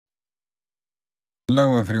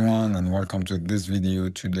Hello everyone and welcome to this video.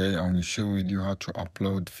 Today I will show you how to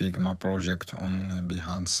upload Figma project on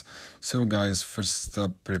Behance. So guys, first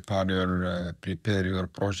step, prepare your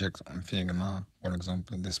project on Figma, for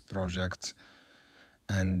example this project,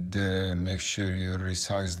 and make sure you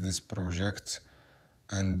resize this project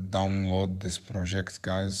and download this project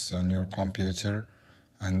guys on your computer.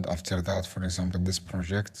 And after that, for example this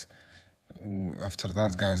project, after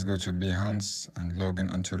that guys, go to Behance and log in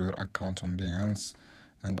into your account on Behance,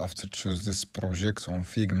 and after choose this project on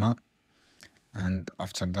Figma, and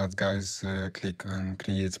after that guys, click on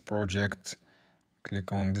create project,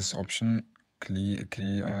 click on this option, click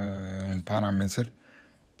on parameter,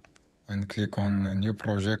 and click on a new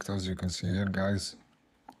project. As you can see here guys,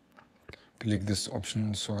 click this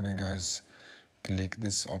option, sorry guys, click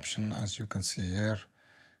this option as you can see here,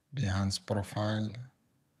 Behance profile,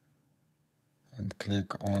 and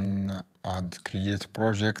click on add create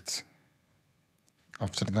project.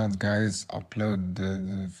 After that guys, upload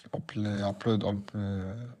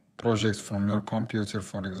projects from your computer,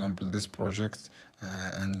 for example this project,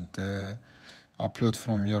 and upload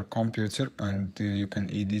from your computer, and you can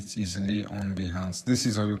edit easily on Behance. This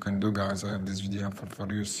is how you can do guys. I have this video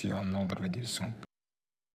for you. See you on another video soon.